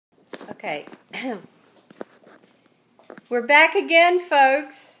Okay. We're back again,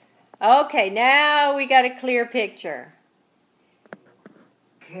 folks. Okay, now we got a clear picture.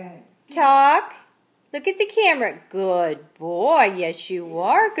 Good. Talk. Look at the camera. Good boy. Yes, you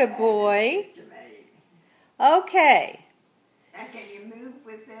are. Good boy. Okay. Now can you move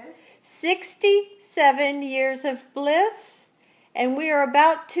with this? 67 years of bliss, and we are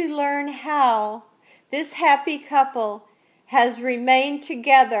about to learn how this happy couple has remained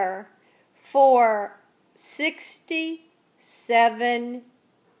together for 67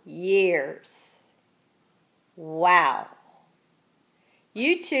 years. Wow.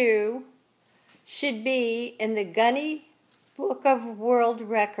 You two should be in the Guinness Book of World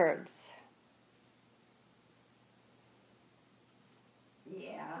Records.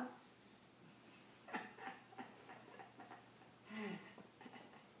 Yeah.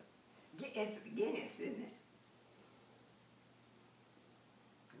 It's Guinness, isn't it?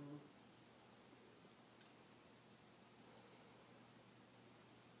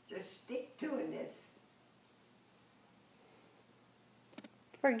 Just stick to this.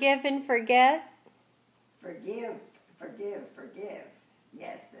 Forgive and forget. Forgive, forgive, forgive.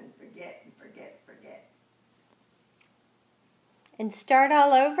 Yes, and forget, forget. And start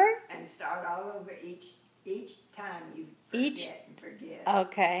all over? And start all over each time you forget and forgive.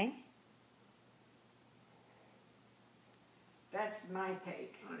 Okay. That's my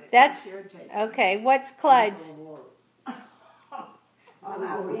take on it. That's your take. okay. What's Clyde's? Well,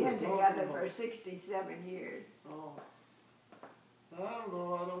 now we've been together for 67 years. Oh, I don't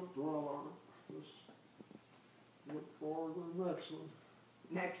know. I don't dwell on it. Just look forward to the next one.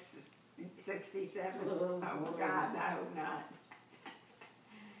 Next 67? Oh, God, I hope not.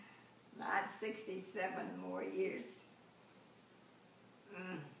 Not 67 more years.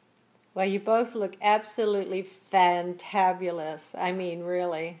 Well, you both look absolutely fantabulous. I mean,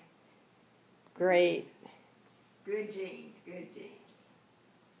 really. Great. Good genes, good genes.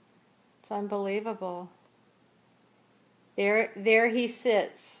 It's unbelievable. There he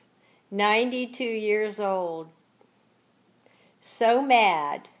sits, 92 years old, so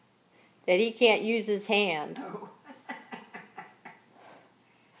mad that he can't use his hand. Oh.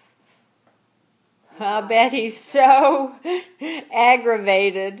 I bet he's so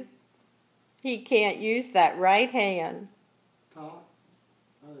aggravated he can't use that right hand. Tom,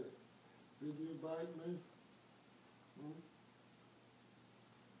 hey, did you bite me?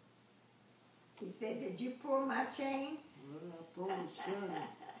 He said, did you pull my chain? Yeah, I pulled his chain.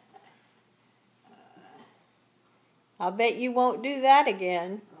 I'll bet you won't do that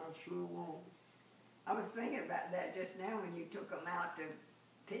again. I sure won't. I was thinking about that just now when you took him out to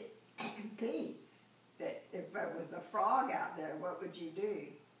pee. That if there was a frog out there, what would you do?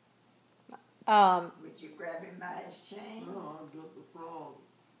 Would you grab him by his chain? No, I'd get the frog.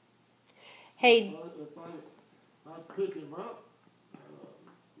 Hey, If I'd pick him up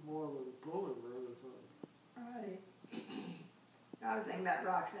more than pull him or anything. Right. I was thinking about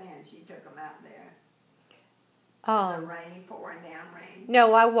Roxanne. She took him out there. The rain, pouring down rain.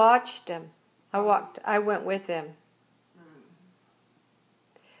 no, I watched him. I went with him.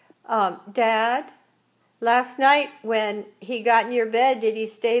 Dad, last night when he got in your bed, did he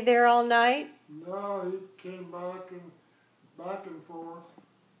stay there all night? No, he came back and forth.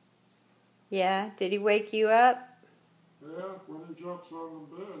 Yeah, did he wake you up? Yeah, when he jumps on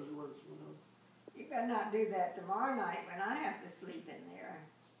the bed, he wakes me up. You better not do that tomorrow night when I have to sleep in there.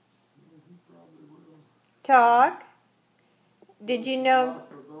 He probably will. Talk. Did you know Lock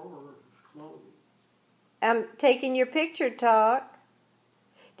the door, it's closed. I'm taking your picture, Talk?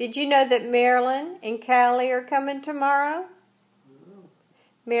 Did you know that Marilyn and Callie are coming tomorrow? Yeah.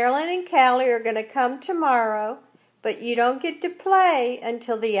 Marilyn and Callie are going to come tomorrow, but you don't get to play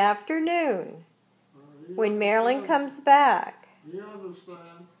until the afternoon when Marilyn comes back. You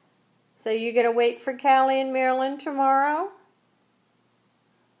understand? So you're going to wait for Callie and Marilyn tomorrow?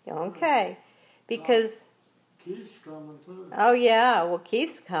 Okay. Because, Keith's coming too. oh yeah, well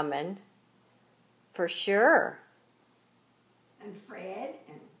Keith's coming. For sure. And Fred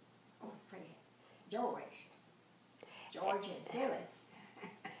and, George and Phyllis.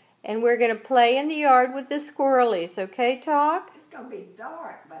 And we're going to play in the yard with the squirrelies, okay, Talk? It's going to be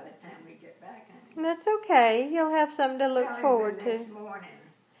dark by the time we get back, honey. That's okay. You'll have something to look Probably forward the to. next morning.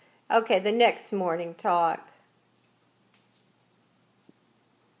 Okay, the next morning, Talk.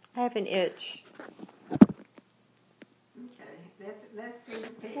 I have an itch. Okay, let's see the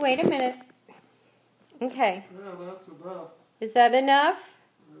picture. Wait a minute. Okay. Yeah, that's enough. Is that enough?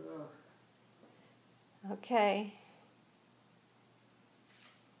 Yeah. Okay.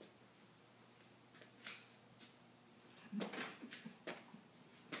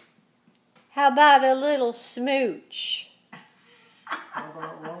 How about a little smooch? How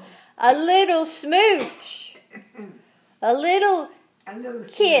about what? A little smooch. A little A little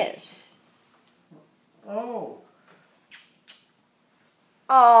kiss. Oh,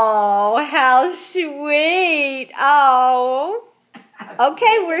 Oh, how sweet. Oh.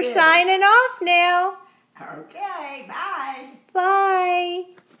 Okay, we're signing off now. Okay, bye. Bye.